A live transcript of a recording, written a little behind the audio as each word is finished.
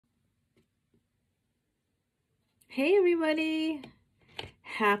Hey everybody,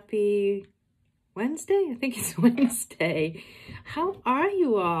 happy Wednesday. I think it's Wednesday. How are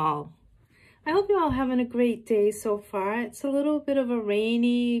you all? I hope you're all having a great day so far. It's a little bit of a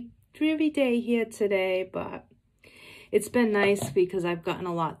rainy, dreary day here today, but it's been nice because I've gotten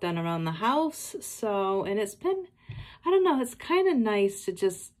a lot done around the house. And it's been, I don't know, it's kind of nice to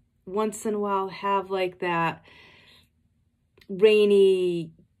just once in a while have like that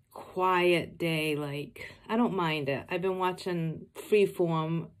rainy, quiet day. Like, I don't mind it. I've been watching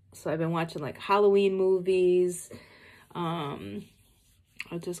Freeform, so I've been watching like Halloween movies. I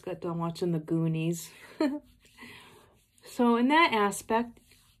just got done watching The Goonies. So in that aspect,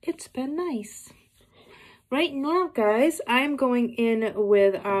 it's been nice. Right now, guys, I'm going in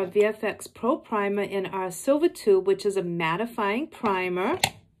with our VFX Pro Primer in our Silver Tube, which is a mattifying primer.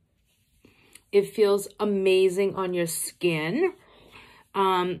 It feels amazing on your skin.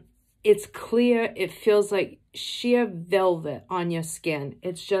 It's clear. It feels like sheer velvet on your skin.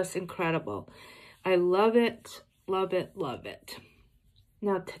 It's just incredible. I love it, love it, love it.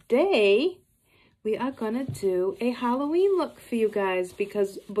 Now today, we are gonna do a Halloween look for you guys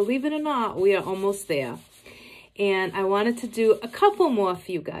because believe it or not, we are almost there. And I wanted to do a couple more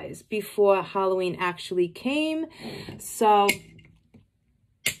for you guys before Halloween actually came. So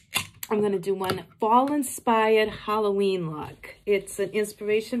I'm going to do one fall-inspired Halloween look. It's an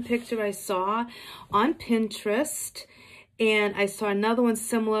inspiration picture I saw on Pinterest. And I saw another one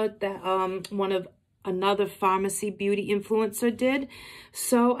similar that another Farmasi beauty influencer did.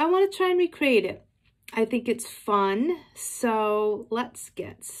 So I want to try and recreate it. I think it's fun. So let's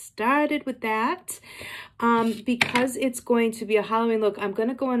get started with that. Because it's going to be a Halloween look, I'm going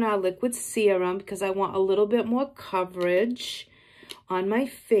to go in our liquid serum because I want a little bit more coverage on my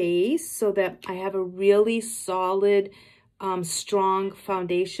face so that I have a really solid, strong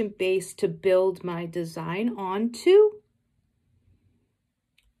foundation base to build my design onto.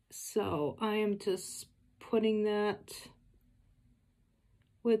 So I am just putting that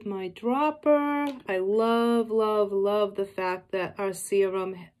with my dropper. I love, love, love the fact that our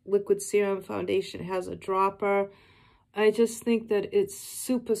serum, liquid serum foundation has a dropper. I just think that it's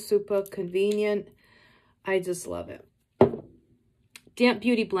super, super convenient. I just love it. Damp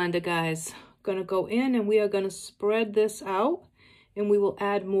Beauty Blender, guys. Gonna go in and we are gonna spread this out and we will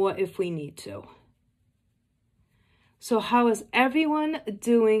add more if we need to. So how is everyone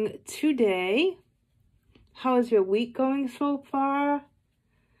doing today? How is your week going so far?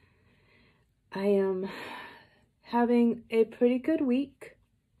 I am having a pretty good week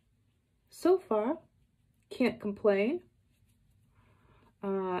so far. Can't complain.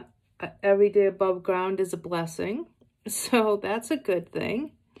 Every day above ground is a blessing. So that's a good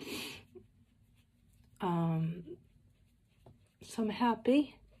thing. So I'm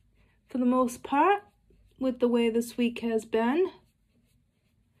happy for the most part with the way this week has been.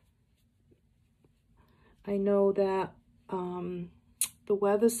 I know that the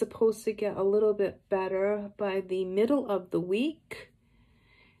weather's supposed to get a little bit better by the middle of the week.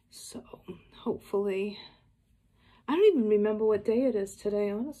 So hopefully, I don't even remember what day it is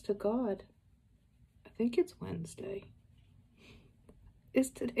today, honest to God. I think it's Wednesday. Is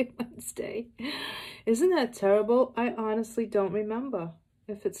today Wednesday? Isn't that terrible? I honestly don't remember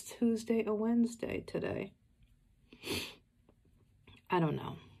if it's Tuesday or Wednesday today. I don't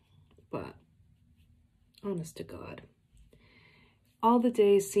know, but honest to God. All the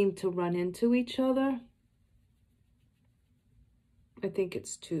days seem to run into each other. I think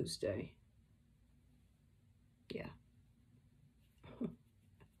it's Tuesday. Yeah.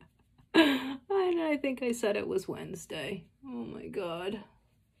 I think I said it was Wednesday. Oh my God.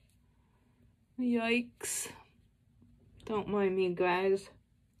 Yikes. Don't mind me, guys.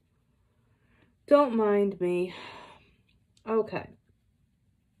 Don't mind me. Okay.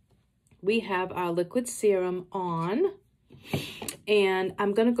 We have our liquid serum on. And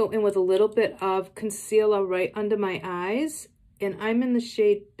I'm going to go in with a little bit of concealer right under my eyes. And I'm in the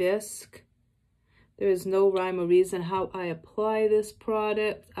shade Bisque. There is no rhyme or reason how I apply this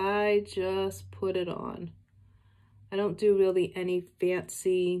product. I just put it on. I don't do really any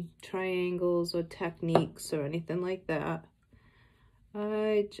fancy triangles or techniques or anything like that.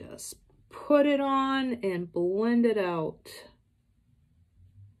 I just put it on and blend it out.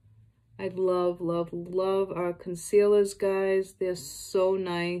 I love, love, love our concealers, guys. They're so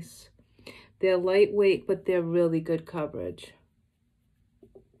nice. They're lightweight, but they're really good coverage.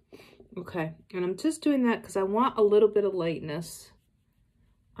 Okay, and I'm just doing that because I want a little bit of lightness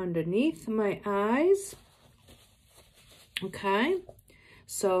underneath my eyes. Okay,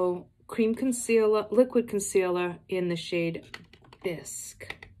 so cream concealer, liquid concealer in the shade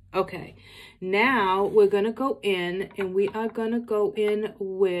Bisque. Okay, now we're going to go in, and we are going to go in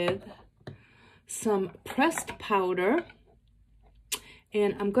with some pressed powder.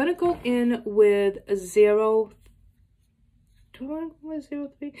 And I'm going to go in with a 0. Do I want to go with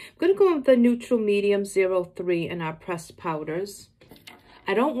 03? I'm going to go in with the neutral medium 03 in our pressed powders.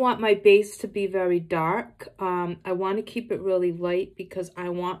 I don't want my base to be very dark. I want to keep it really light because I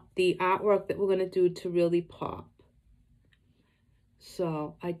want the artwork that we're going to do to really pop.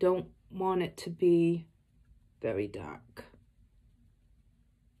 So I don't want it to be very dark.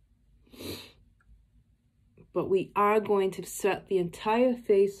 But we are going to set the entire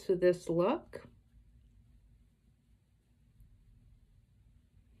face for this look.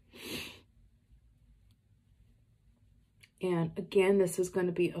 And again, this is going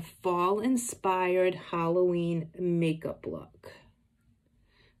to be a fall-inspired Halloween makeup look.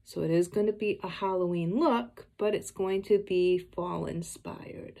 So it is going to be a Halloween look, but it's going to be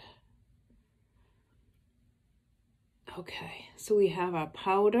fall-inspired. Okay, so we have our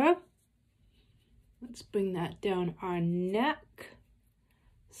powder. Let's bring that down our neck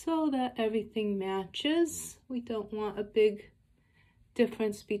so that everything matches. We don't want a big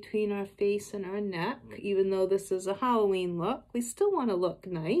difference between our face and our neck. Even though this is a Halloween look, we still want to look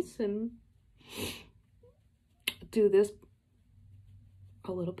nice and do this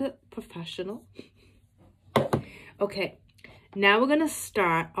a little bit professional. Okay, now we're going to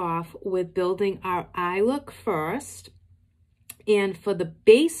start off with building our eye look first. And for the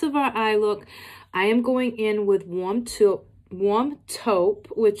base of our eye look, I am going in with warm taupe,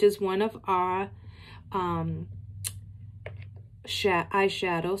 which is one of our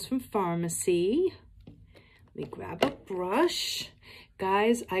eyeshadows from Farmasi. Let me grab a brush.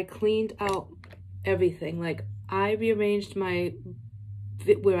 Guys, I cleaned out everything. Like, I rearranged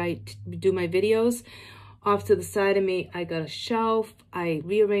where I do my videos. Off to the side of me, I got a shelf. I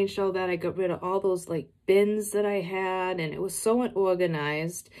rearranged all that. I got rid of all those like bins that I had, and it was so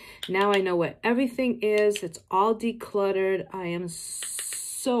unorganized. Now I know where everything is. It's all decluttered. I am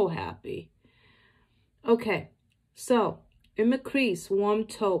so happy. Okay, so in the crease, warm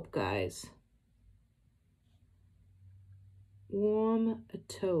taupe, guys. Warm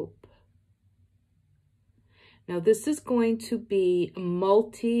taupe. Now this is going to be a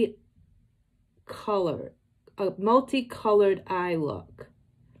multicolored eye look.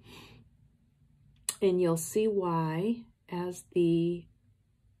 And you'll see why as the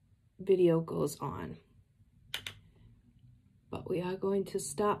video goes on. But we are going to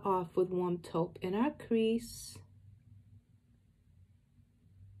start off with warm taupe in our crease.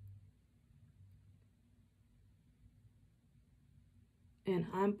 And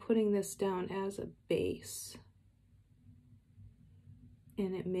I'm putting this down as a base.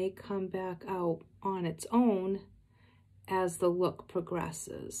 And it may come back out on its own as the look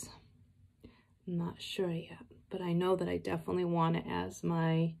progresses. I'm not sure yet, but I know that I definitely want it as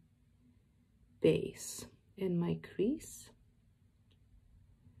my base in my crease.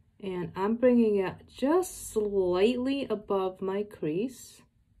 And I'm bringing it just slightly above my crease.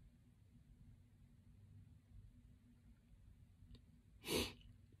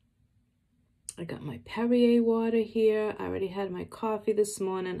 I got my Perrier water here. I already had my coffee this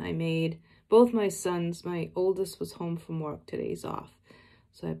morning. I made both my sons. My oldest was home from work. Today's off.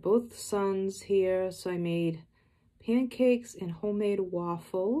 So I have both sons here. So I made pancakes and homemade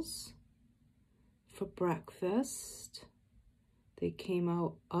waffles for breakfast. They came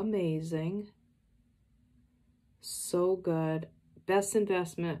out amazing. So good. Best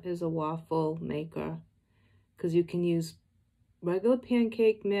investment is a waffle maker because you can use regular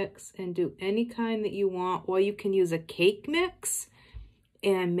pancake mix and do any kind that you want, or you can use a cake mix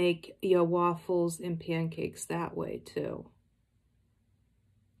and make your waffles and pancakes that way too.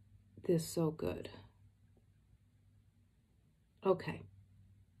 They're so good. Okay.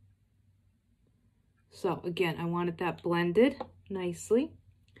 So again, I wanted that blended nicely.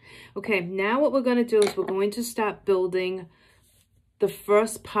 Okay, now what we're going to do is we're going to start building the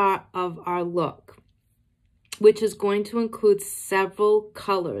first part of our look, which is going to include several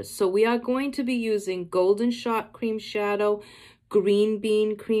colors. So we are going to be using Golden Shot Cream Shadow, Green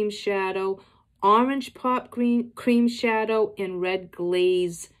Bean Cream Shadow, Orange Pop Cream Shadow, and Red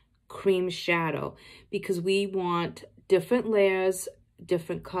Glaze Cream Shadow, because we want different layers,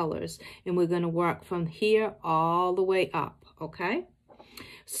 different colors, and we're going to work from here all the way up, okay?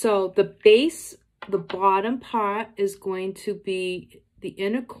 So the base, the bottom part is going to be the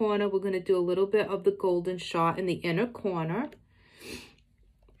inner corner. We're going to do a little bit of the Golden Shot in the inner corner.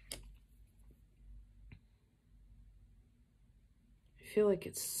 I feel like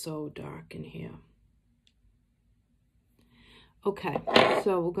it's so dark in here. Okay,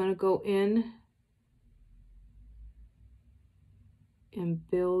 so we're going to go in and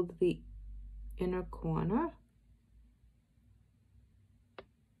build the inner corner.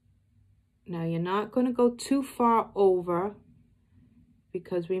 Now you're not going to go too far over,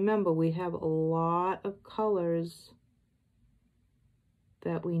 because remember, we have a lot of colors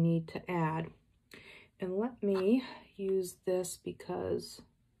that we need to add. And let me use this because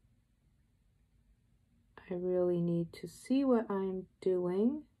I really need to see what I'm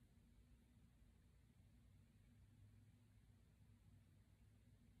doing.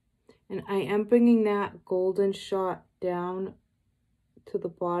 And I am bringing that golden shot down to the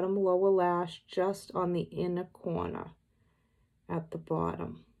bottom lower lash, just on the inner corner at the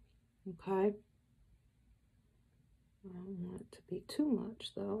bottom. Okay? I don't want it to be too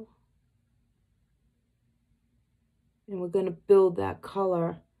much though. And we're going to build that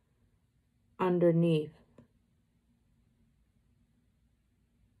color underneath.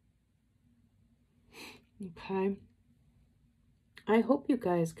 Okay? I hope you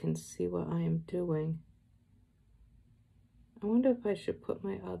guys can see what I am doing. I wonder if I should put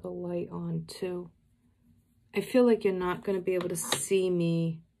my other light on too. I feel like you're not going to be able to see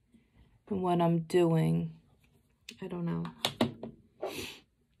me and what I'm doing. I don't know.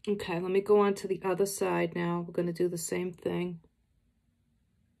 Okay, let me go on to the other side now. We're going to do the same thing.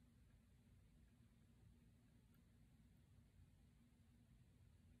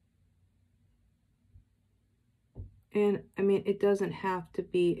 And I mean, it doesn't have to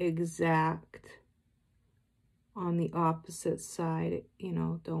be exact on the opposite side. You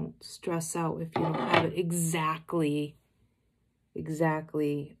know, don't stress out if you don't have it exactly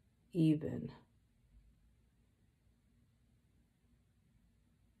even.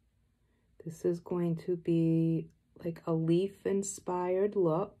 This is going to be like a leaf inspired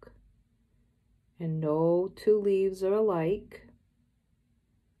look, and no two leaves are alike,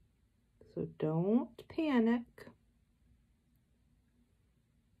 so don't panic.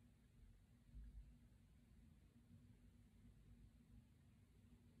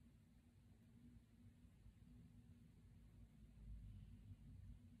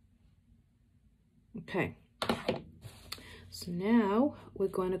 Okay, so now we're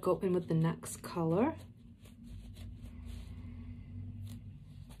going to go in with the next color.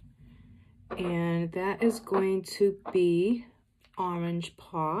 And that is going to be Orange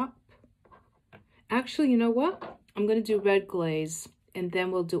Pop. Actually, you know what? I'm going to do Red Glaze, and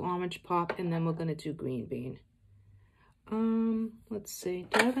then we'll do Orange Pop, and then we're going to do Green Bean. Let's see.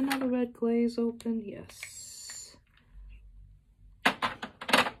 Do I have another Red Glaze open? Yes.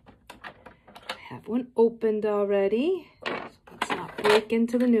 I have one opened already. So let's not break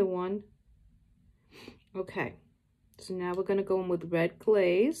into the new one. Okay. So now we're going to go in with Red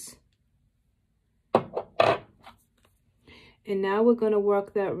Glaze. And now we're going to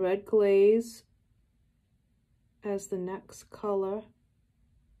work that Red Glaze as the next color.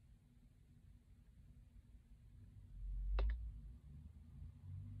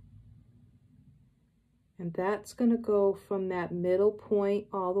 And that's going to go from that middle point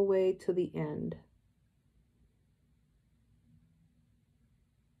all the way to the end.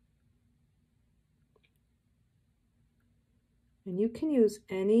 And you can use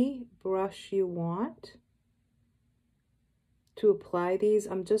any brush you want to apply these.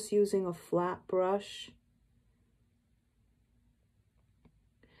 I'm just using a flat brush.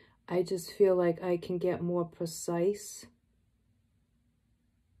 I just feel like I can get more precise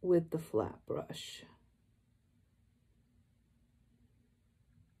with the flat brush.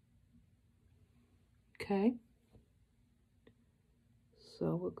 Okay.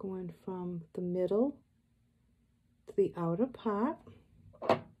 So we're going from the middle to the outer part.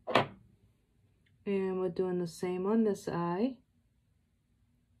 And we're doing the same on this eye.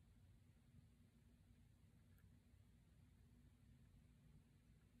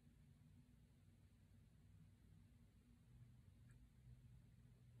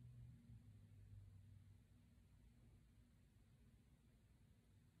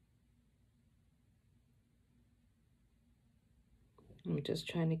 I'm just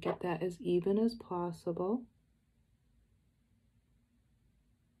trying to get that as even as possible.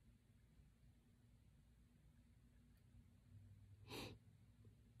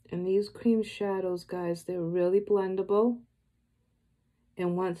 And these cream shadows, guys, they're really blendable.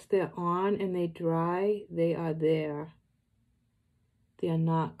 And once they're on and they dry, they are there. They are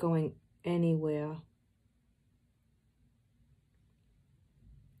not going anywhere.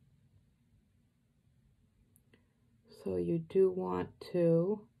 So you do want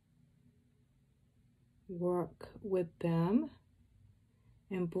to work with them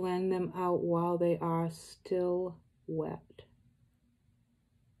and blend them out while they are still wet.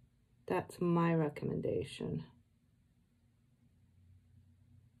 That's my recommendation.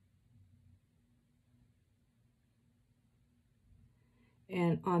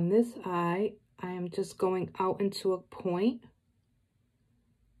 And on this eye, I am just going out into a point,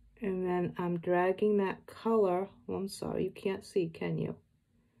 and then I'm dragging that color. Oh, I'm sorry, you can't see, can you?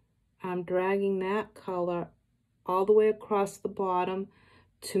 I'm dragging that color all the way across the bottom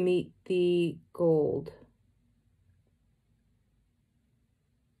to meet the gold.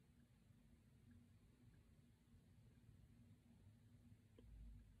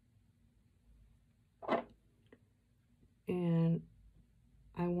 And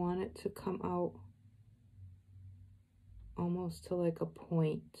I want it to come out almost to like a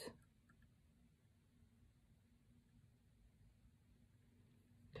point.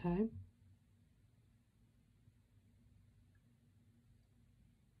 Okay.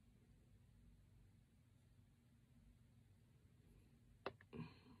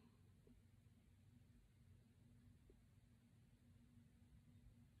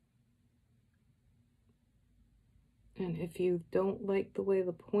 And if you don't like the way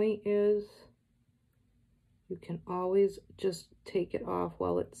the point is, you can always just take it off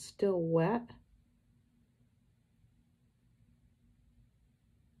while it's still wet.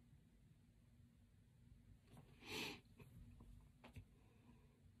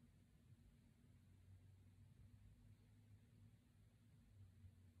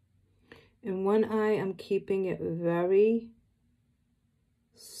 In one eye, I'm keeping it very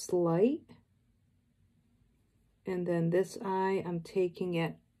slight. And then this eye, I'm taking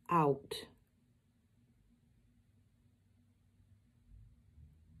it out.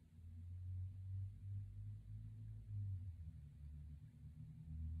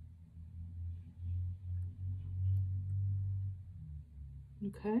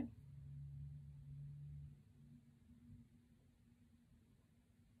 Okay.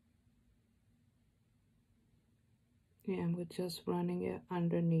 And we're just running it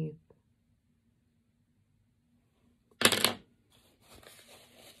underneath.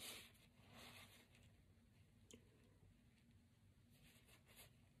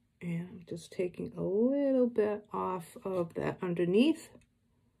 And I'm just taking a little bit off of that underneath.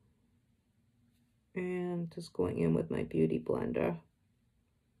 And just going in with my beauty blender.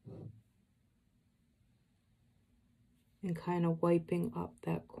 And kind of wiping up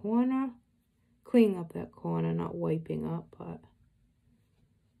that corner. Cleaning up that corner, not wiping up, but.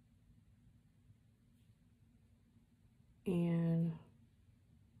 And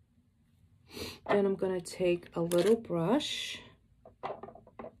then I'm going to take a little brush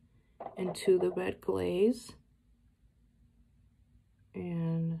into the red glaze.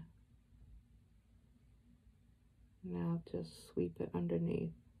 And now just sweep it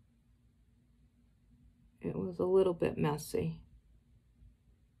underneath. It was a little bit messy,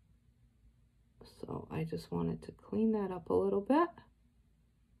 so I just wanted to clean that up a little bit.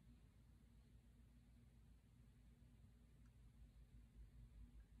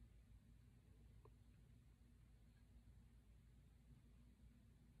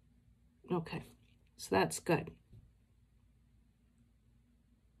 Okay, so that's good.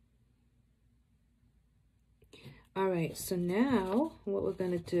 All right, so now what we're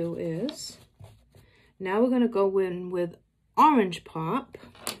going to do is, now we're going to go in with Orange Pop.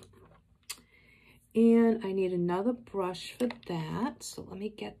 And I need another brush for that. So let me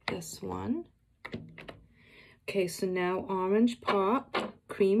get this one. Okay, so now Orange Pop,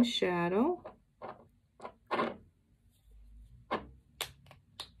 Cream Shadow.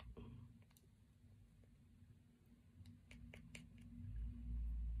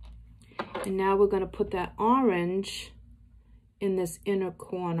 And now we're going to put that orange in this inner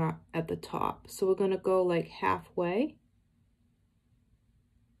corner at the top. So we're going to go like halfway.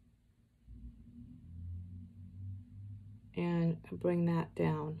 And bring that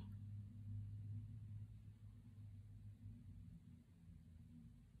down.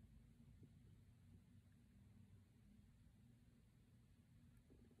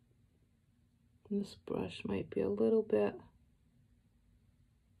 This brush might be a little bit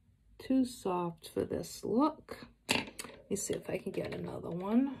too soft for this look. Let me see if I can get another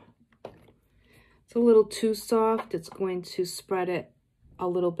one. It's a little too soft. It's going to spread it a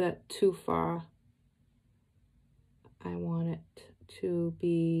little bit too far. I want it to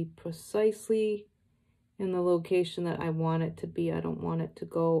be precisely in the location that I want it to be. I don't want it to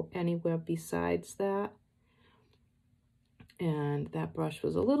go anywhere besides that. And that brush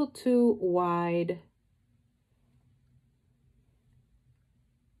was a little too wide.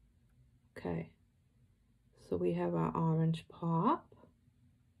 Okay, so we have our Orange Pop.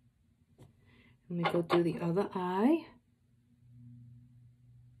 Let me go do the other eye.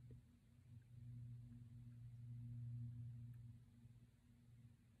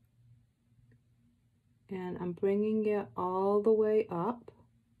 And I'm bringing it all the way up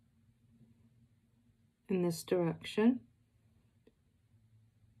in this direction.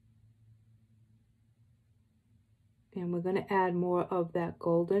 And we're going to add more of that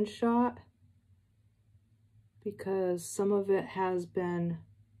golden shot because some of it has been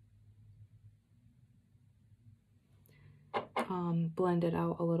blended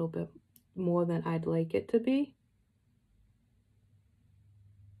out a little bit more than I'd like it to be.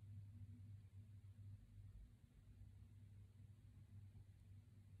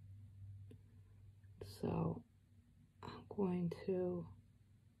 So I'm going to,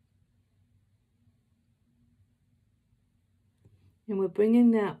 and we're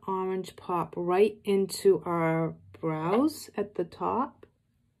bringing that orange pop right into our brows at the top.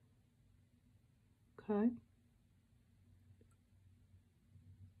 Okay.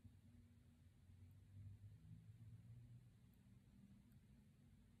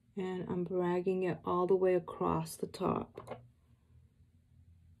 And I'm dragging it all the way across the top.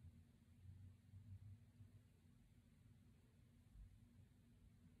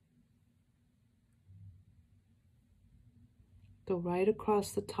 Go right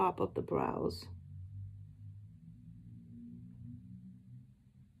across the top of the brows.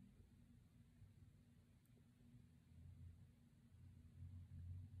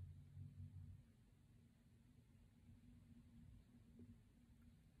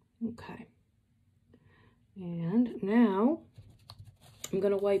 Okay. And now I'm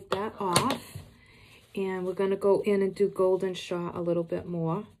going to wipe that off, and we're going to go in and do golden shot a little bit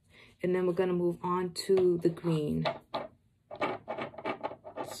more, and then we're going to move on to the green.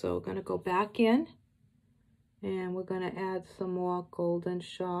 So we're going to go back in, and we're going to add some more golden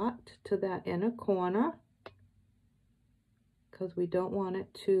shot to that inner corner because we don't want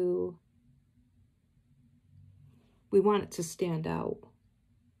it to, we want it to stand out.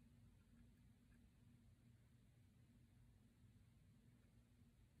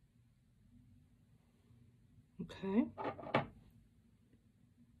 Okay.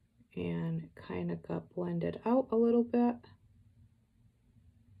 And it kind of got blended out a little bit.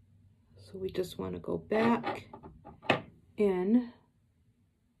 So we just want to go back in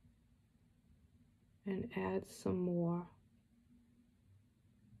and add some more.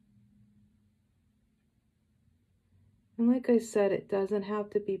 And like I said, it doesn't have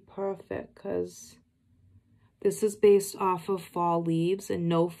to be perfect because this is based off of fall leaves and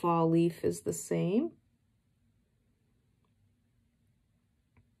no fall leaf is the same.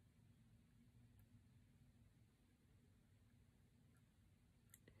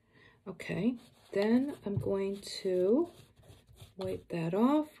 Okay, then I'm going to wipe that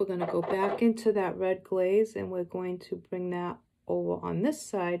off. We're going to go back into that red glaze and we're going to bring that over on this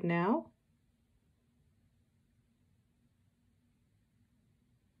side now.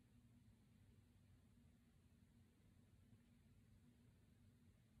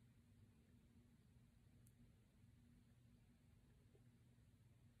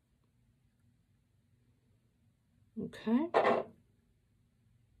 Okay.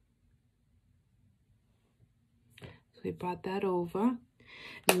 So we brought that over.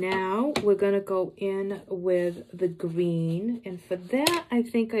 Now we're going to go in with the green. And for that, I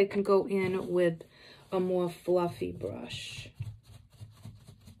think I can go in with a more fluffy brush.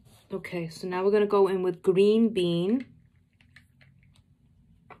 Okay, so now we're going to go in with Green Bean,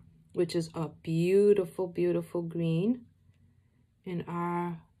 which is a beautiful, beautiful green in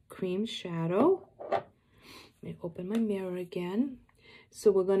our cream shadow. Let me open my mirror again.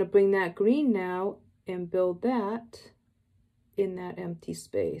 So we're going to bring that green now and build that in that empty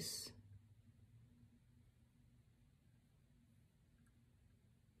space.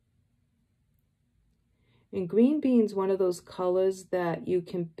 And green bean's one of those colors that you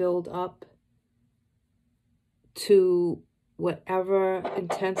can build up to whatever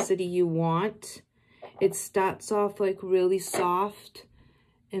intensity you want. It starts off like really soft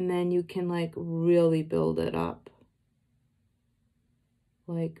and then you can like really build it up.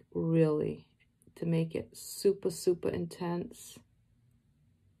 Like really, to make it super, super intense.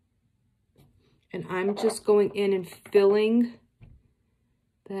 And I'm just going in and filling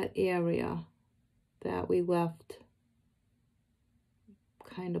that area that we left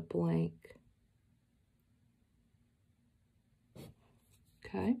kind of blank.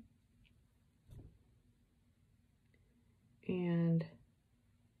 Okay. And,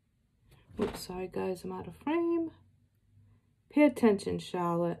 oops, sorry guys, I'm out of frame. Pay attention,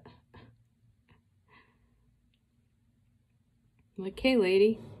 Charlotte. I'm like, hey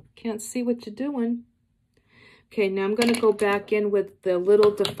lady, can't see what you're doing. Okay, now I'm going to go back in with the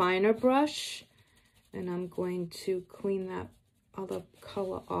little definer brush and I'm going to clean that other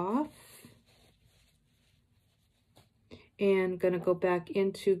color off. And gonna go back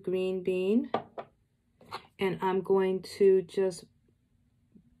into green bean. And I'm going to just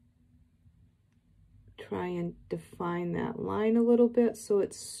try and define that line a little bit so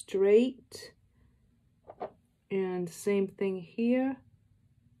it's straight. And same thing here.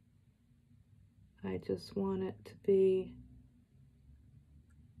 I just want it to be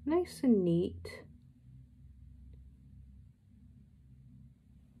nice and neat.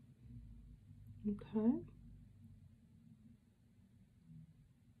 Okay.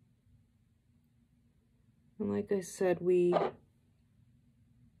 And like I said, we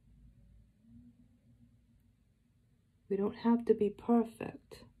don't have to be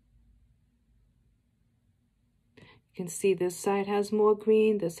perfect. You can see this side has more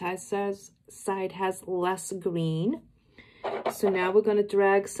green, this side has less green. So now we're going to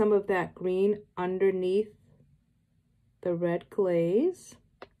drag some of that green underneath the red glaze.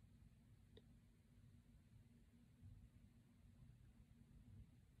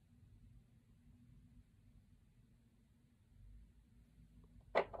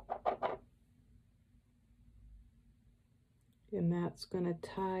 And that's going to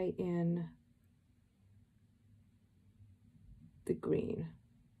tie in the green.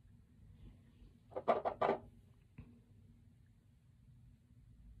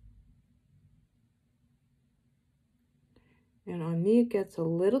 And on me it gets a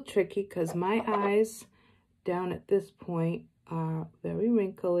little tricky because my eyes down at this point are very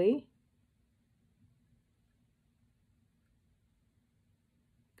wrinkly.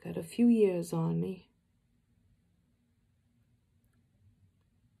 Got a few years on me.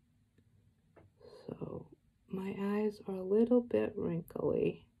 So my eyes are a little bit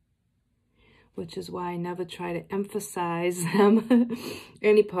wrinkly, which is why I never try to emphasize them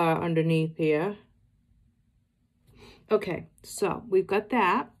any part underneath here. Okay, so we've got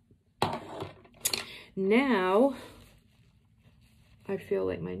that. Now, I feel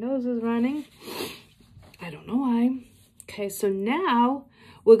like my nose is running. I don't know why. Okay, so now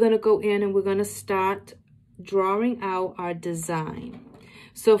we're gonna go in and we're gonna start drawing out our design.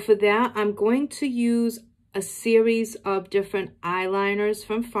 So for that, I'm going to use a series of different eyeliners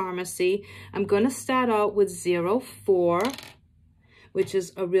from Farmasi. I'm gonna start out with 04, which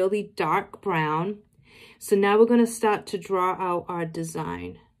is a really dark brown. So now we're going to start to draw out our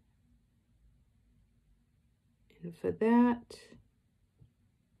design. And for that,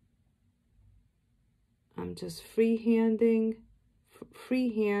 I'm just freehand,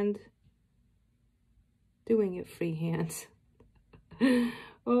 doing it freehand.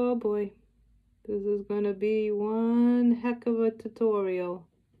 Oh boy, this is going to be one heck of a tutorial.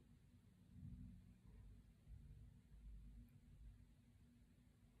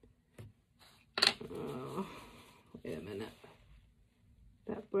 Wait a minute.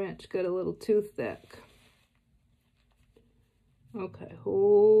 That branch got a little too thick. Okay,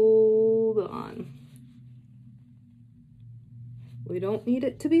 hold on. We don't need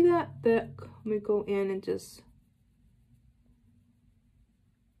it to be that thick. Let me go in and just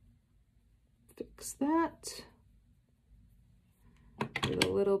fix that with a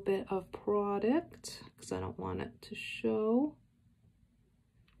little bit of product because I don't want it to show.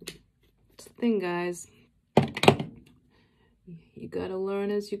 It's the thing, guys. You gotta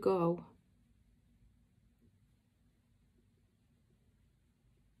learn as you go.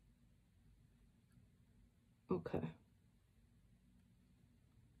 Okay.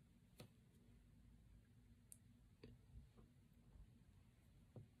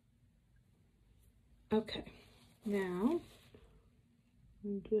 Okay, now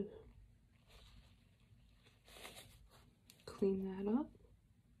I'm just clean that up.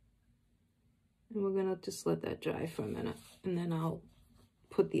 And we're gonna just let that dry for a minute, and then I'll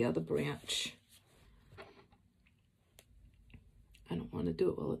put the other branch. I don't want to do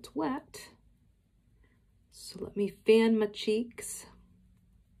it while it's wet. So let me fan my cheeks.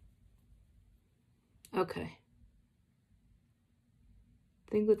 Okay.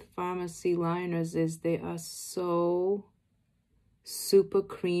 The thing with Farmasi liners is they are so super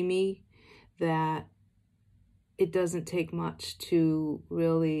creamy that it doesn't take much to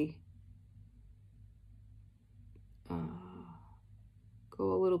really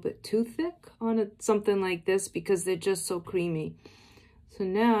go a little bit too thick on something like this because they're just so creamy. So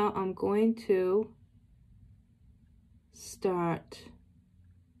now I'm going to start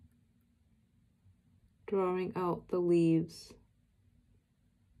drawing out the leaves.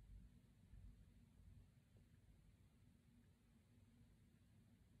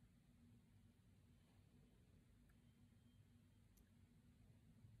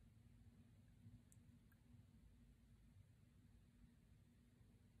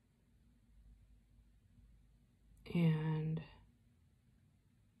 And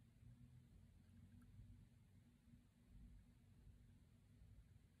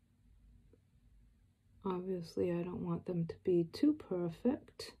Obviously, I don't want them to be too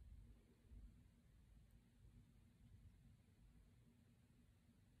perfect.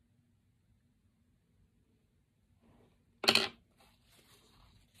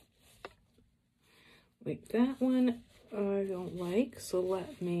 Like that one, I don't like, so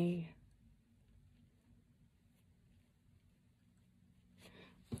let me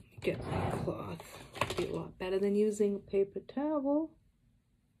get my cloth. It'd be a lot better than using a paper towel.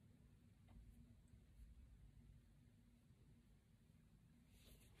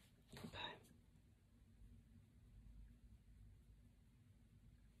 Okay.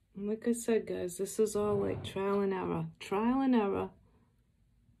 And like I said, guys, this is all like trial and error. Trial and error.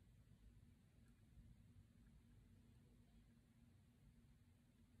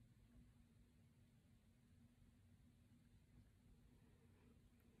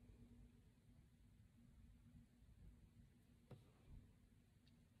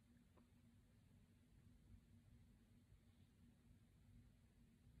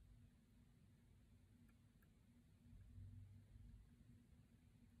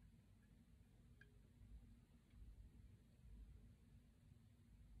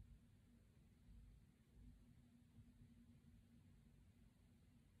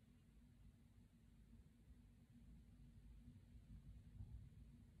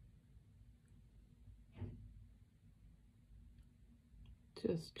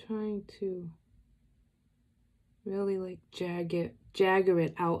 Just trying to really like jagger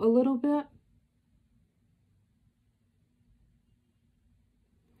it out a little bit.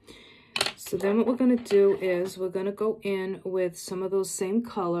 So then what we're going to do is we're going to go in with some of those same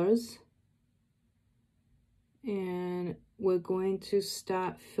colors. And we're going to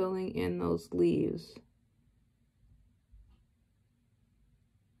start filling in those leaves.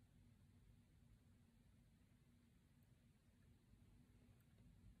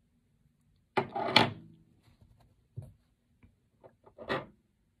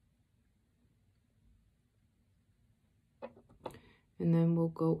 And then we'll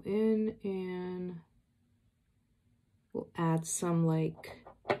go in and we'll add some like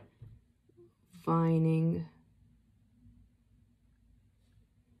vining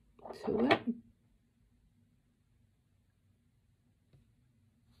to it.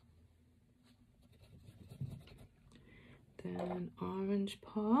 Then orange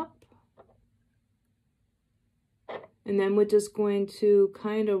pop. And then we're just going to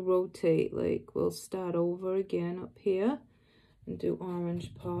kind of rotate, like we'll start over again up here and do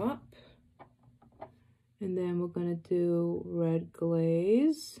orange pop. And then we're going to do red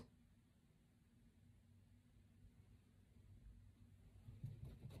glaze.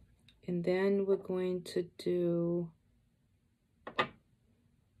 And then we're going to do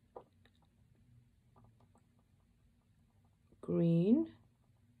green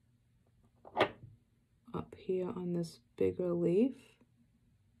up here on this bigger leaf.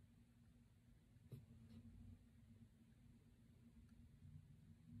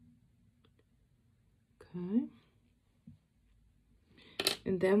 Okay.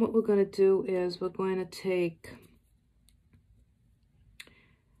 And then what we're going to do is we're going to take,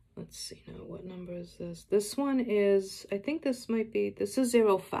 let's see now, what number is this? This one is, I think this might be, this is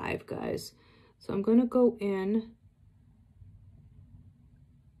 05, guys. So I'm going to go in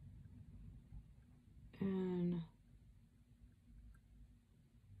and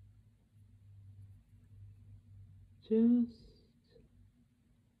just do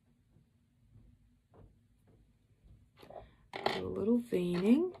a little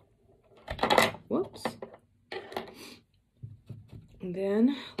veining. Whoops. And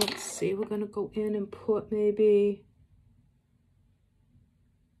then, let's see, we're going to go in and put maybe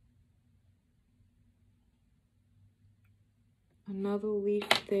another leaf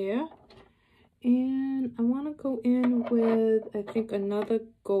there. And I want to go in with, I think, another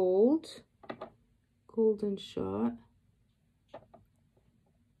golden shot.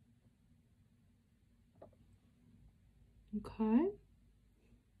 Okay.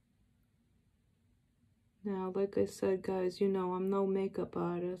 Now, like I said, guys, you know, I'm no makeup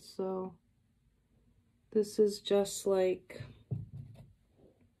artist, so this is just like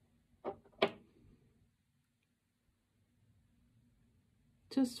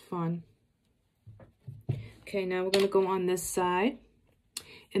just fun. Okay, now we're going to go on this side.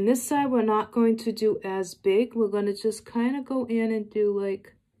 And this side, we're not going to do as big. We're going to just kind of go in and do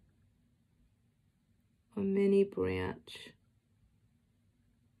like a mini branch.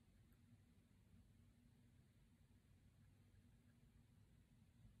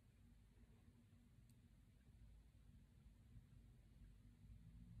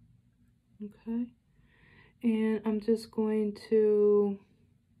 Okay, and I'm just going to,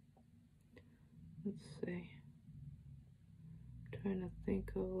 let's see, trying to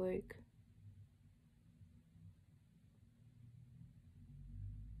think of like,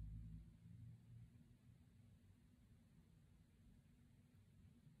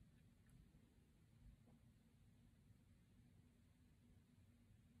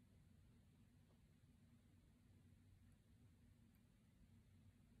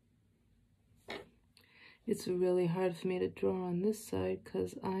 it's really hard for me to draw on this side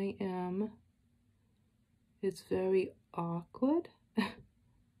because it's very awkward.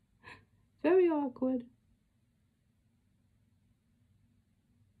 Very awkward.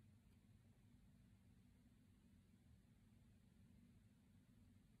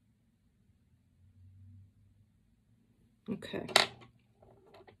 Okay.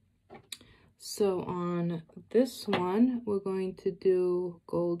 So on this one, we're going to do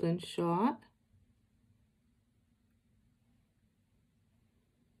golden shot.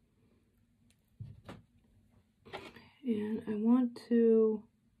 And I want to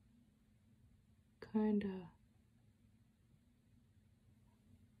kind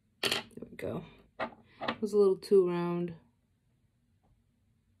of, there we go. It was a little too round.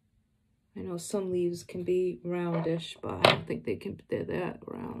 I know some leaves can be roundish, but I don't think they're that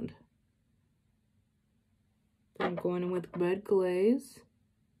round. Then I'm going in with red glaze.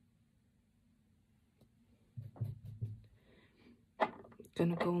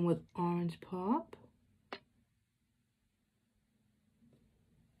 Gonna go in with orange pop.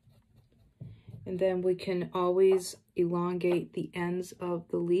 And then we can always elongate the ends of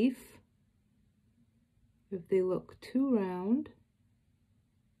the leaf if they look too round.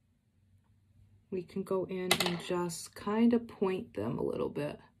 We can go in and just kind of point them a little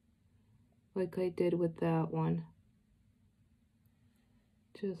bit, like I did with that one.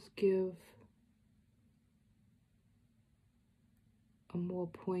 Just give a more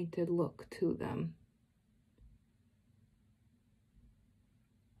pointed look to them.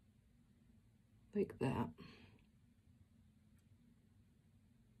 Like that.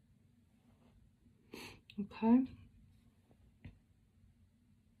 Okay.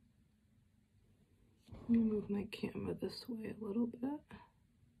 Let me move my camera this way a little bit.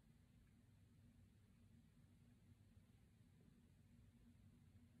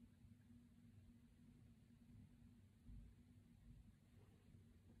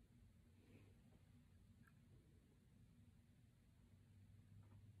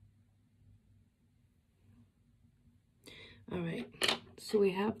 All right, so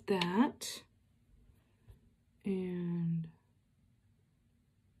we have that. And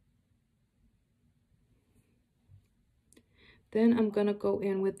then I'm gonna go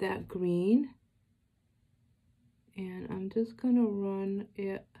in with that green. And I'm just gonna run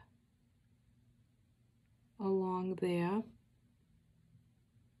it along there.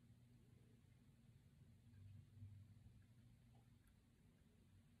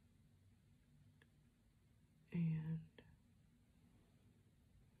 And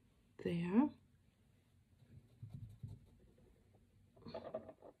there.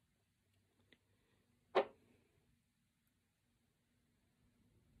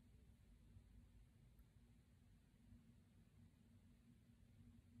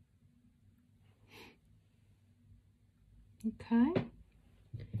 Okay.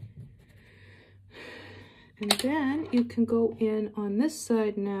 And then you can go in on this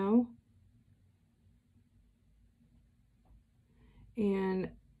side now and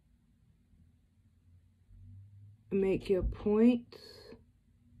make your points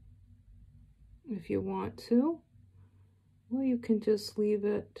if you want to, or you can just leave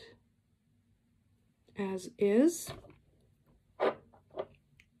it as is.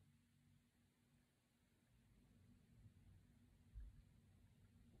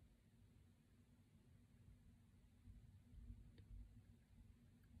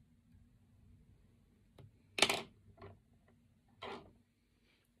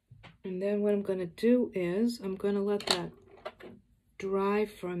 And then what I'm going to do is I'm going to let that dry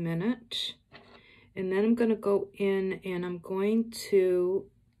for a minute. And then I'm going to go in and I'm going to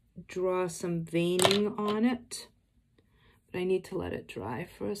draw some veining on it. But I need to let it dry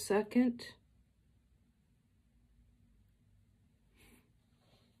for a second.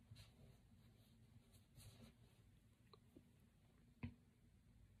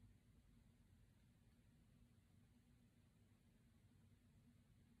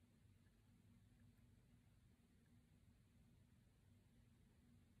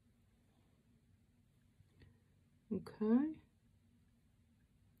 Okay.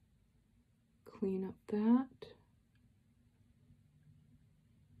 Clean up that.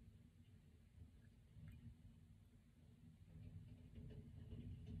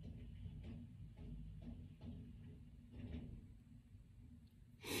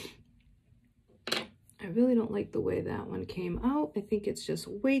 really don't like the way that one came out. I think it's just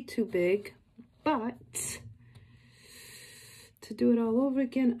way too big, but to do it all over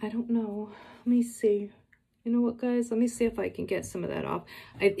again, I don't know. Let me see. You know what, guys? Let me see if I can get some of that off.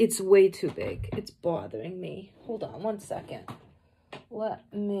 It's way too big. It's bothering me. Hold on one second.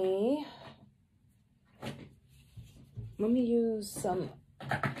 Let me use some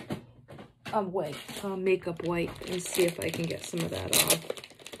white, makeup white, and see if I can get some of that off.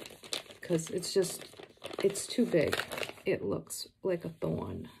 Because it's too big. It looks like a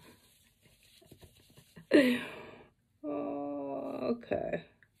thorn. Oh, okay.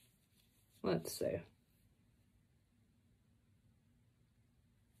 Let's see.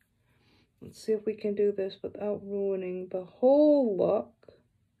 Let's see if we can do this without ruining the whole look.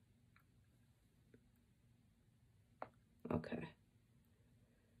 Okay.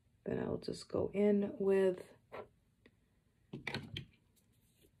 Then I'll just go in with, I'm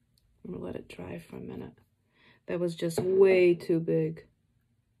gonna let it dry for a minute. That was just way too big.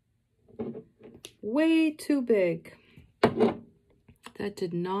 Way too big. That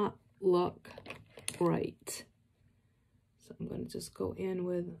did not look right. So I'm gonna just go in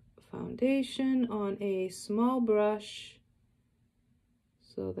with foundation on a small brush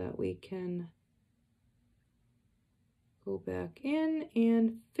so that we can go back in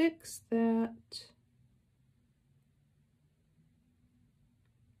and fix that.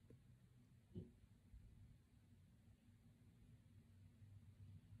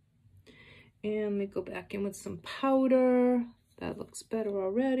 And let me go back in with some powder. That looks better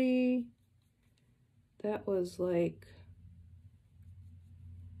already. That was like,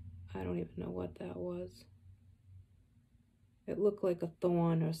 I don't even know what that was. It looked like a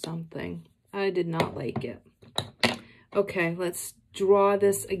thorn or something. I did not like it. Okay, let's draw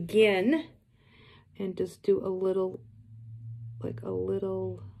this again and just do a little, like a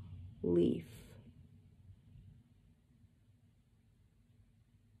little leaf.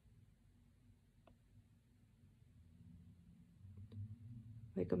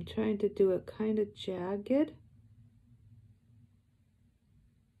 Like I'm trying to do it kind of jagged.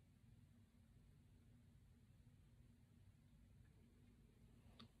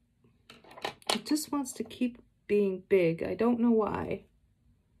 It just wants to keep being big. I don't know why.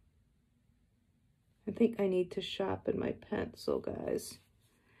 I think I need to sharpen my pencil, guys.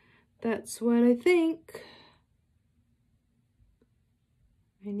 That's what I think.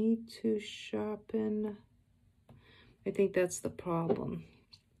 I need to sharpen. I think that's the problem.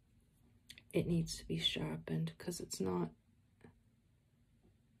 It needs to be sharpened because it's not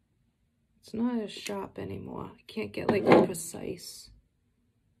as sharp anymore. I can't get like precise.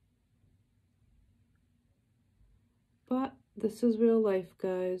 But this is real life,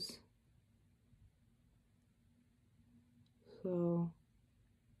 guys. So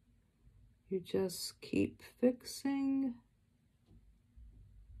you just keep fixing.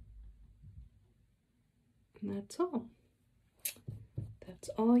 And that's all. That's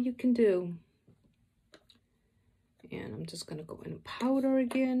all you can do. And I'm just gonna go in and powder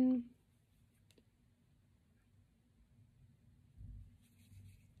again.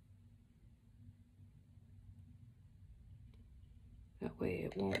 That way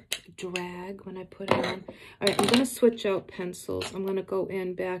it won't drag when I put it on. All right, I'm gonna switch out pencils. I'm gonna go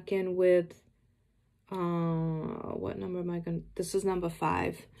back in with, what number am I gonna, this is number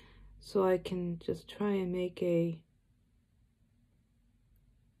 5. So I can just try and make a,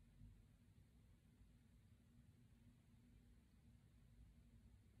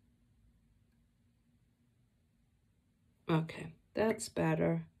 okay, that's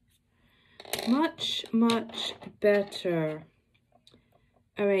better. Much, much better.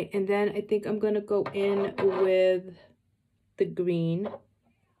 All right, and then I think I'm gonna go in with the green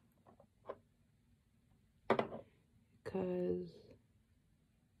because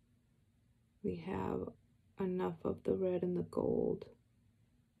we have enough of the red and the gold.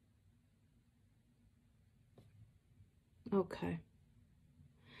 Okay.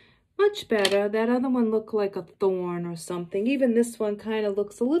 Much better. That other one looked like a thorn or something. Even this one kind of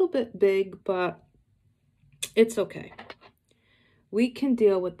looks a little bit big, but it's okay. We can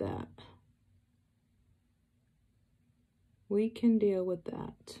deal with that. We can deal with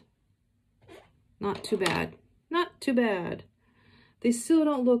that. Not too bad. Not too bad. They still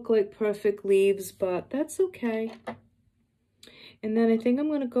don't look like perfect leaves, but that's okay. And then I think I'm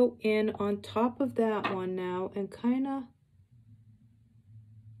going to go in on top of that one now and kind of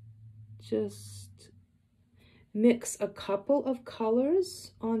just mix a couple of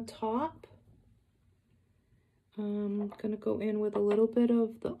colors on top. I'm going to go in with a little bit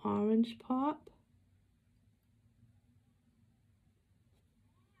of the orange pop.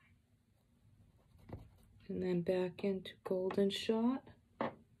 And then back into Golden Shot.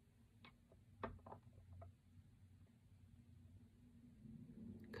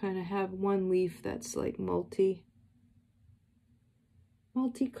 Kind of have one leaf that's like multicolored.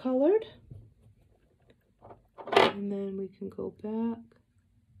 And then we can go back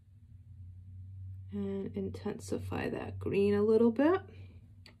and intensify that green a little bit.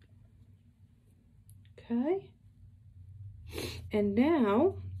 Okay. And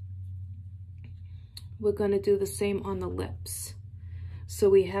now we're going to do the same on the lips. So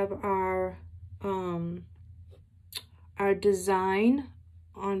we have our design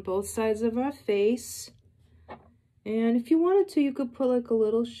on both sides of our face. And if you wanted to, you could put like a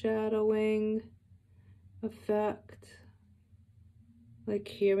little shadowing effect, like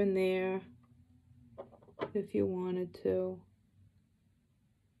here and there, if you wanted to.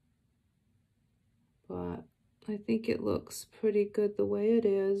 But I think it looks pretty good the way it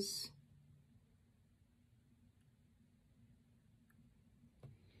is.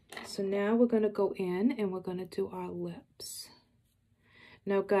 So now we're going to go in and we're going to do our lips.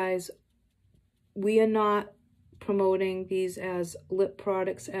 Now guys, we are not promoting these as lip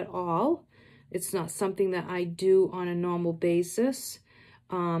products at all. It's not something that I do on a normal basis.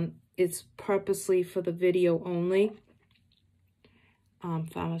 It's purposely for the video only.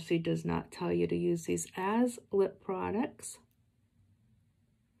 Farmasi does not tell you to use these as lip products.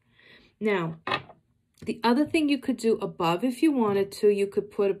 Now, the other thing you could do above if you wanted to, you could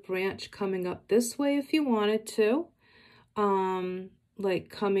put a branch coming up this way if you wanted to. Like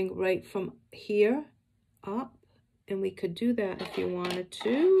coming right from here up. And we could do that if you wanted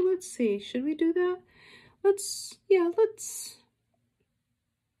to. Let's see, should we do that?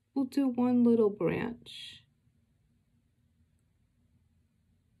 We'll do one little branch.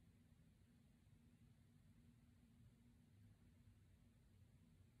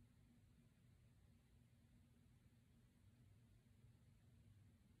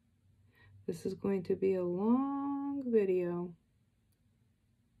 This is going to be a long video.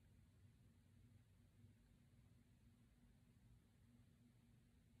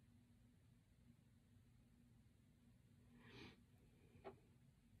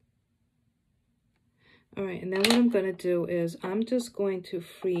 All right, and then what I'm going to do is I'm just going to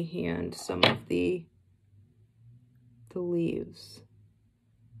freehand some of the leaves.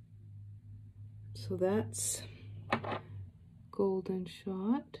 So that's Golden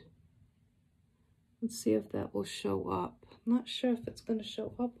Shot. Let's see if that will show up. I'm not sure if it's going to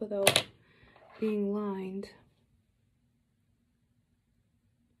show up without being lined.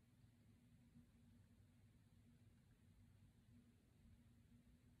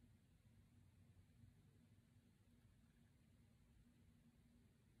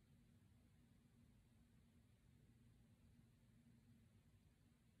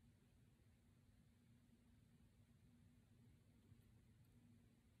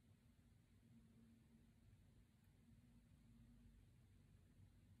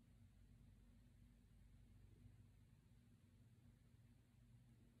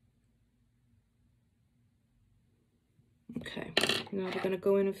 Okay, now we're going to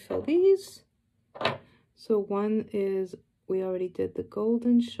go in and fill these. So one is, we already did the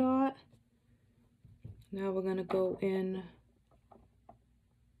Golden Shot. Now we're going to go in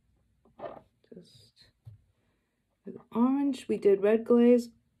just with orange. We did red glaze,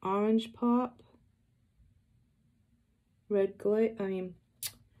 orange pop,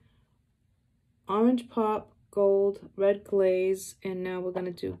 orange pop, gold, red glaze, and now we're going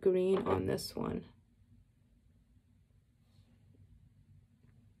to do green on this one.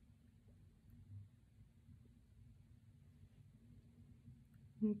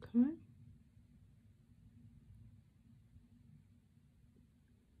 Okay.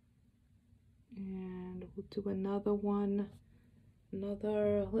 And we'll do another one.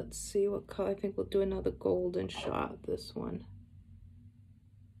 Let's see what color. I think we'll do another Golden Shot, this one.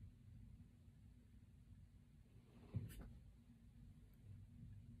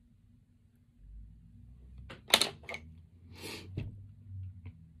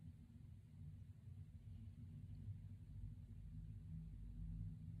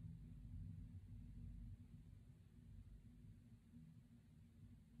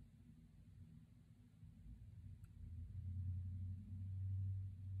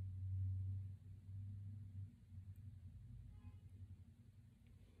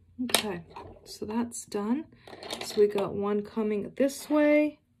 Okay, so that's done. So we got one coming this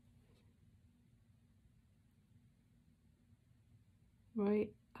way,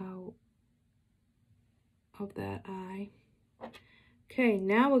 right out of that eye. Okay,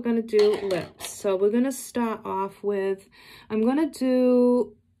 now we're going to do lips. So we're going to start off with, I'm going to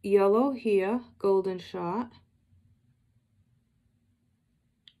do yellow here, golden shot.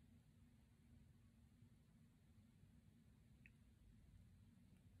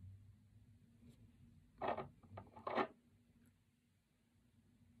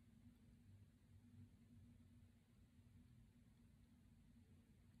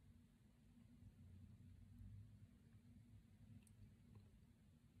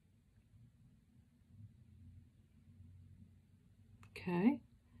 Okay.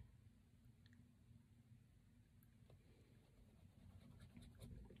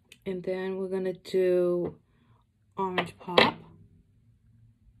 And then we're going to do orange pop.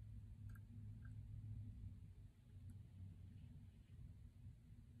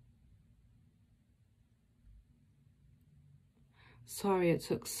 Sorry it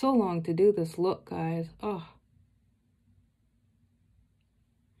took so long to do this look, guys. Oh.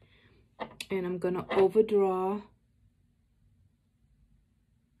 And I'm going to overdraw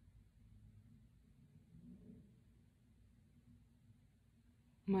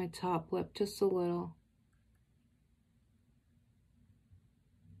my top lip just a little.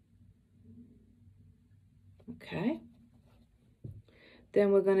 Okay.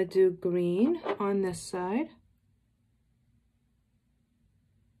 Then we're going to do green on this side.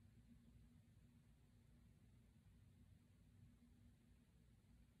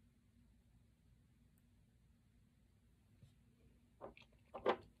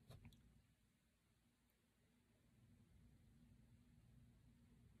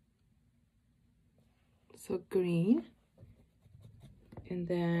 So green, and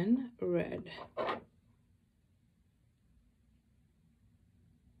then red.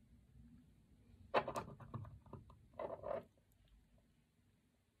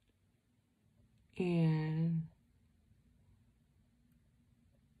 And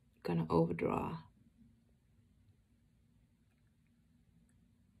gonna overdraw.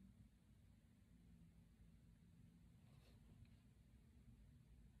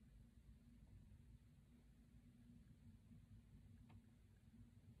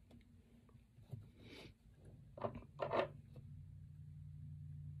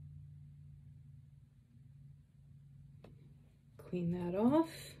 Clean that off.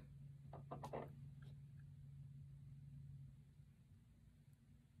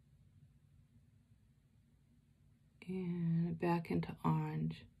 And back into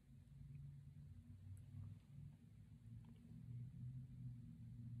orange.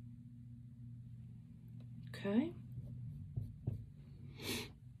 Okay.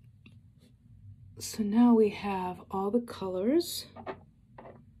 So now we have all the colors.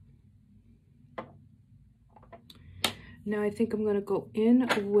 Now I think I'm going to go in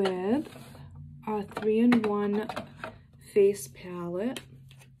with our 3-in-1 face palette.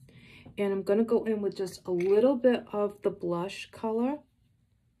 And I'm going to go in with just a little bit of the blush color.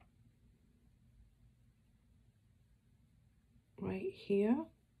 Right here.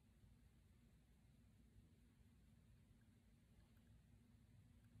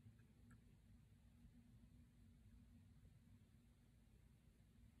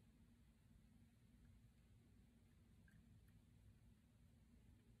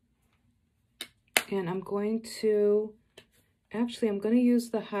 And I'm going to, actually I'm going to use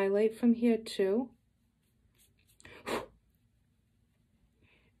the highlight from here too.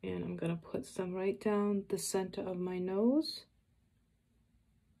 And I'm going to put some right down the center of my nose.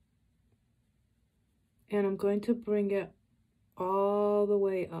 And I'm going to bring it all the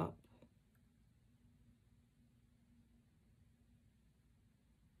way up.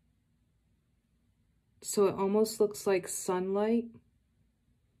 So it almost looks like sunlight.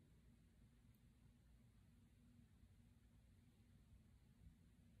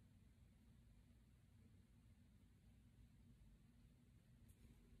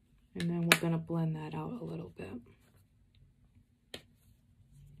 And then we're going to blend that out a little bit.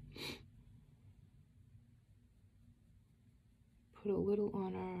 Put a little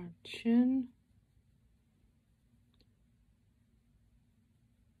on our chin.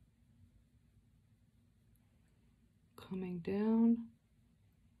 Coming down.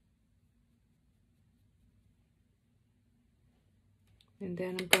 And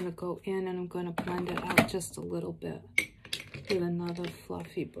then I'm going to go in and I'm going to blend it out just a little bit with another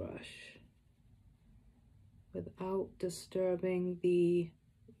fluffy brush without disturbing the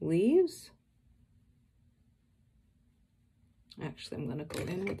leaves. Actually, I'm going to go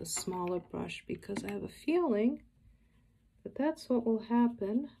in with a smaller brush because I have a feeling that that's what will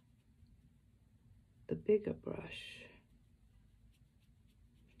happen. The bigger brush.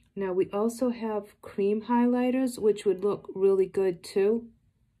 Now we also have cream highlighters, which would look really good too.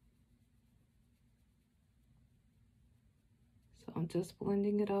 So So I'm just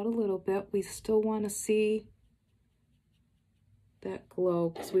blending it out a little bit. We still want to see that glow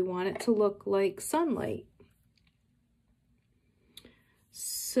because we want it to look like sunlight.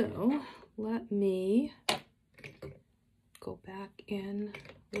 So let me go back in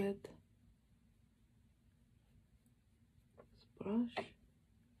with this brush.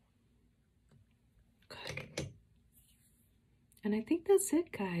 Good. And I think that's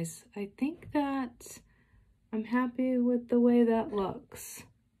it, guys. I think that I'm happy with the way that looks.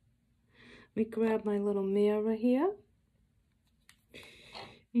 Let me grab my little mirror here.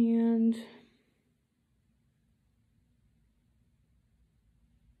 And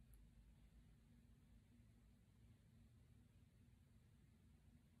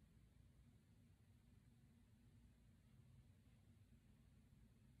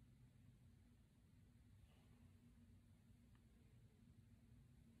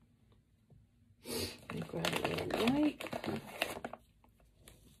grab a little white.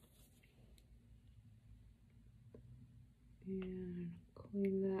 And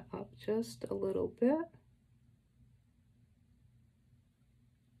clean that up just a little bit.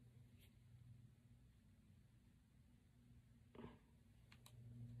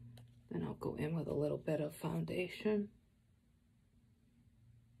 Then I'll go in with a little bit of foundation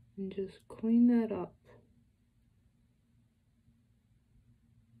and just clean that up.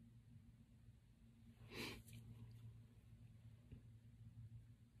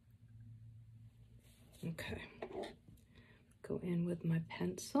 Okay, go in with my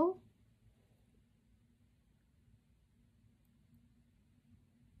pencil.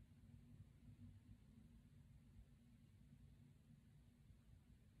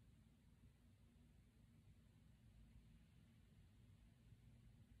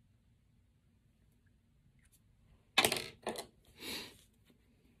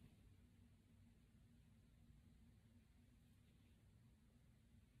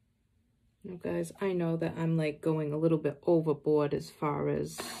 Now, guys, I know that I'm like going a little bit overboard as far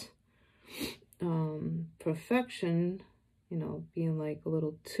as perfection, you know, being like a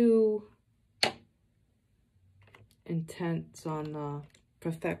little too intense on the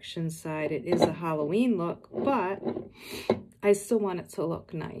perfection side. It is a Halloween look, but I still want it to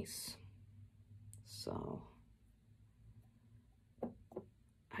look nice. So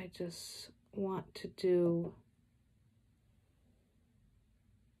I just want to do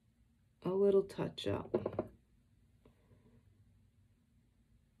a little touch up.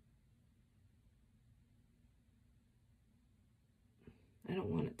 I don't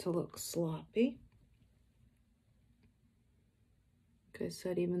want it to look sloppy. Like I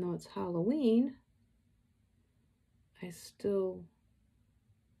said, even though it's Halloween, I still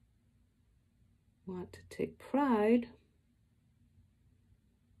want to take pride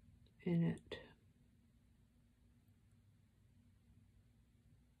in it.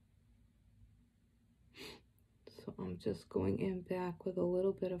 So I'm just going in back with a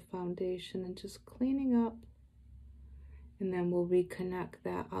little bit of foundation and just cleaning up, and then we'll reconnect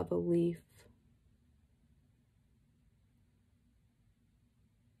that other leaf.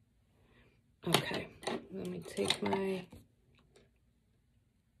 Okay, let me take my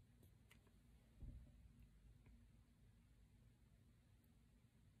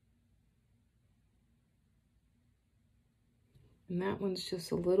and that one's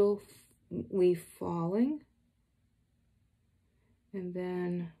just a little leaf falling. And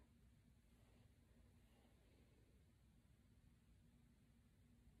then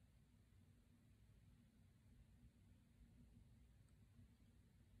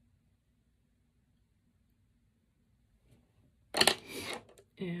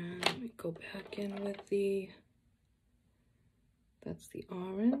and let me go back in with the, that's the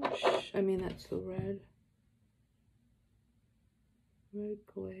orange. I mean, that's the red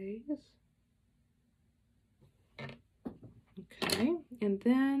glaze. Okay, and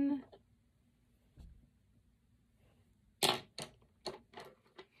then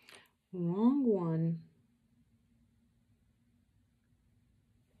wrong one.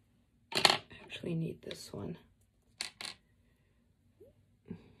 I actually need this one.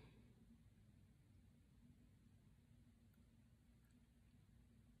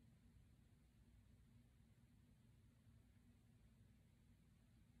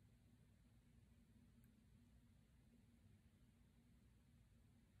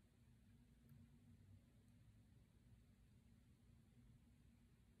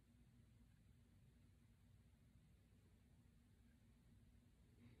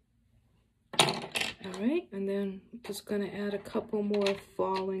 All right, and then I'm just gonna add a couple more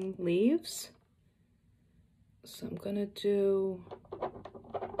falling leaves. So I'm gonna do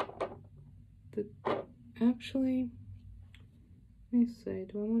the, actually, Let me see,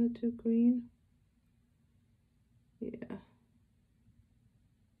 do I want to do green? Yeah.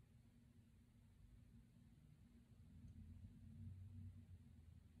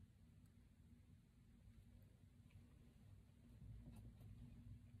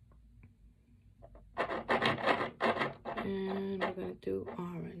 And we're going to do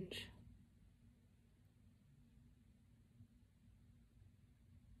orange.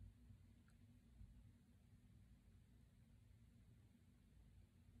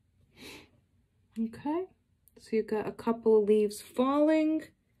 Okay, so you've got a couple of leaves falling.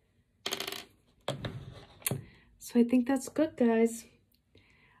 So I think that's good, guys.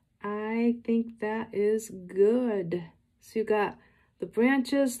 I think that is good. So you got the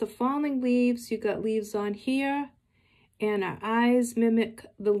branches, the falling leaves, you got leaves on here, and our eyes mimic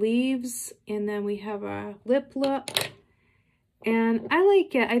the leaves, and then we have our lip look. And I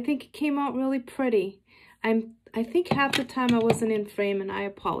like it. I think it came out really pretty. I think half the time I wasn't in frame, and I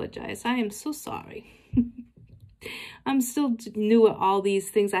apologize. I am so sorry. I'm still new at all these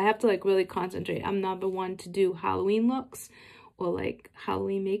things. I have to like really concentrate. I'm not the one to do Halloween looks or like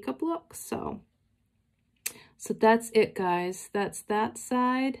Halloween makeup looks. So that's it, guys. That's that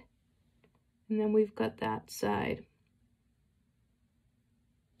side. And then we've got that side.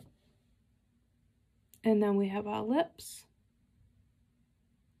 And then we have our lips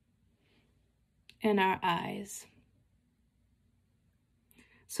and our eyes.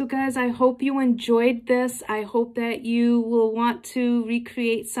 So guys, I hope you enjoyed this. I hope that you will want to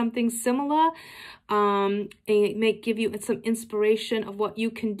recreate something similar. And it may give you some inspiration of what you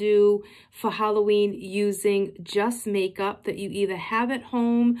can do for Halloween using just makeup that you either have at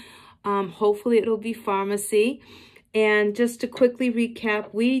home. Hopefully it'll be Farmasi. And just to quickly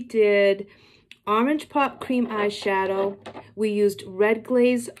recap, we did Orange Pop cream eyeshadow. We used red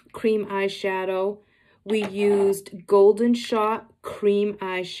glaze cream eyeshadow. We used Golden Shot cream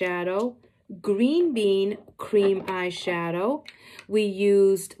eyeshadow, green bean cream eyeshadow. We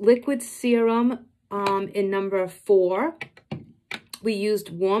used liquid serum in number 4. We used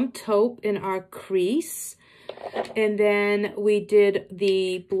warm taupe in our crease. And then we did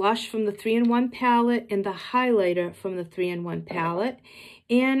the blush from the 3-in-1 palette and the highlighter from the 3-in-1 palette.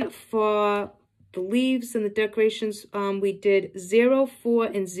 And for the leaves and the decorations, we did 04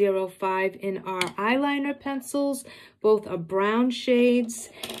 and 05 in our eyeliner pencils. Both are brown shades.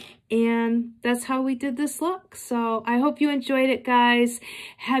 And that's how we did this look. So I hope you enjoyed it, guys.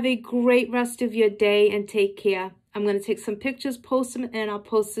 Have a great rest of your day and take care. I'm going to take some pictures, post them, and I'll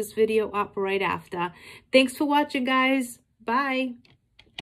post this video up right after. Thanks for watching, guys. Bye.